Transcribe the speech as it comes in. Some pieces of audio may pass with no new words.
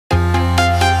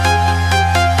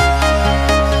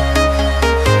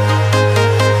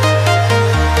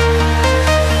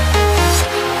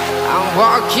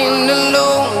walking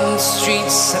alone, the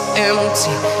streets are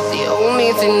empty. The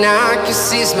only thing I can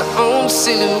see is my own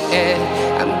silhouette.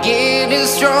 I'm getting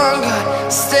stronger,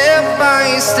 step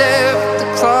by step. The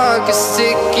clock is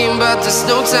ticking, but there's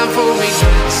no time for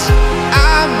regrets.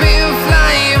 I've been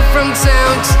flying from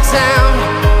town to town,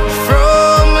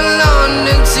 from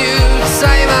London to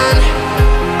Taiwan.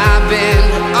 I've been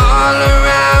all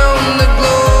around the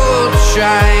globe,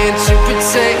 trying to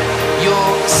protect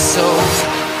your soul.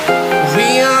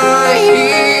 We are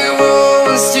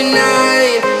heroes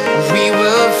tonight. We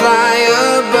will fly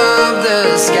above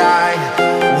the sky.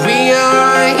 We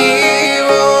are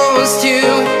heroes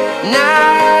tonight.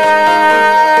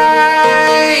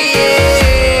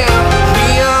 Yeah. We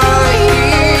are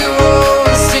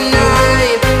heroes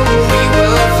tonight. We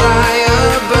will fly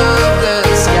above the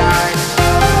sky.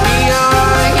 We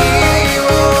are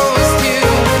heroes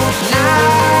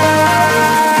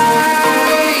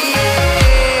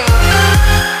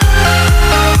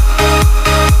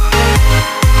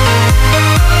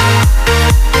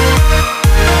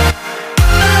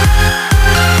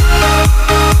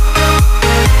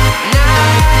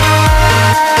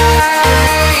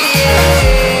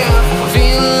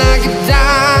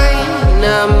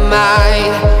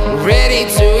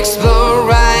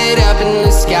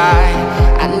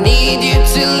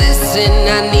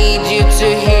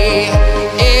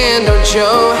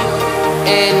show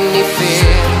any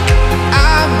fear.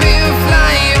 I've been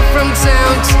flying from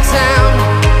town to town,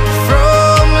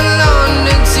 from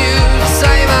London to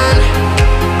Taiwan.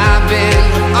 I've been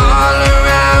all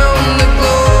around the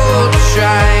globe,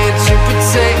 trying to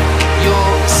protect your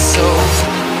soul.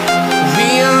 We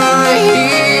are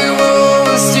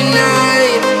heroes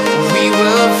tonight. We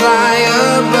will fly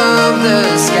above the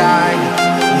sky.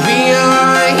 We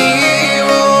are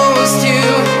heroes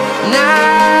tonight.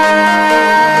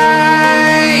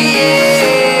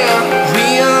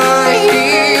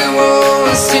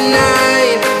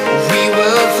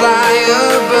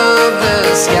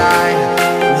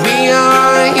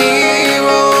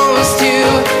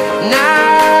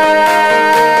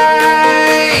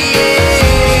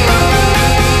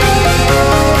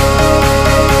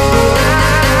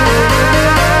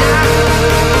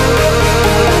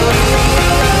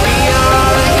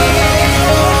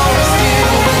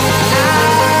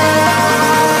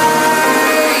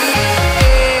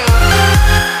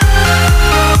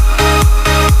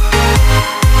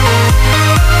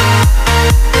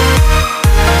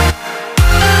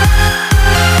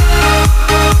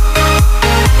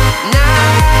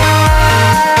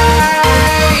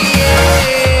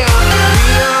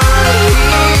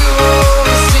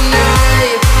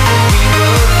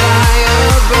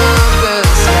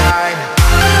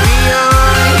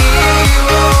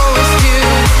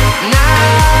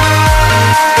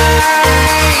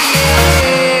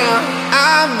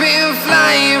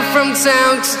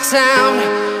 Town to town,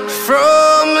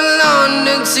 from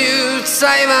London to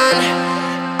Taiwan.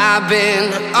 I've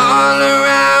been all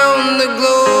around the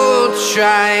globe,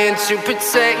 trying to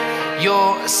protect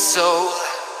your soul.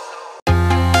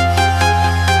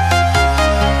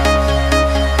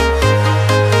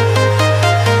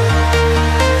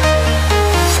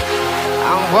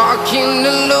 I'm walking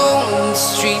alone, the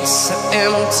streets are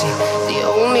empty. The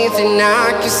only thing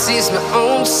I can see is my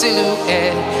own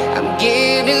silhouette. I'm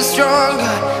getting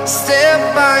stronger,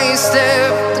 step by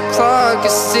step. The clock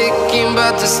is ticking,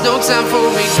 but there's no time for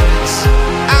regrets.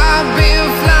 I've been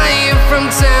flying from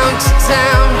town to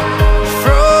town,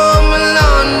 from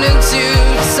London to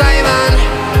Taiwan.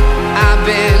 I've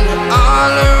been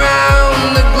all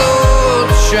around the globe,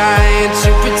 trying to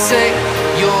protect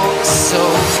your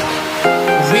soul.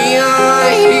 We are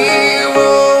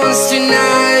heroes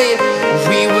tonight.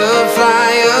 We will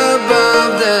fly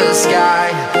above the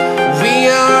sky. We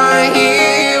are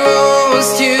heroes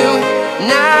tonight.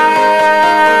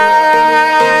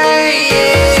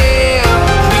 Yeah.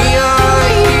 We are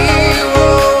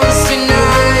heroes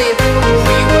tonight.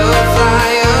 We will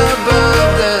fly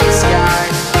above the sky.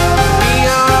 We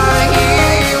are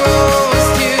heroes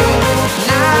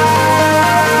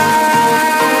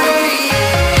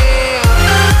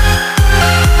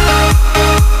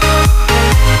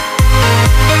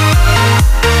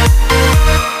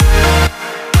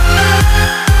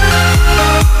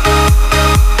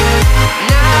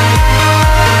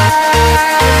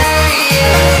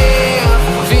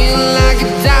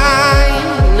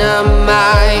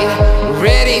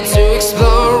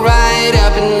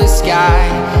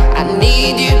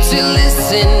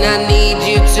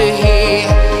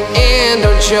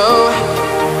show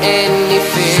any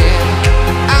fear.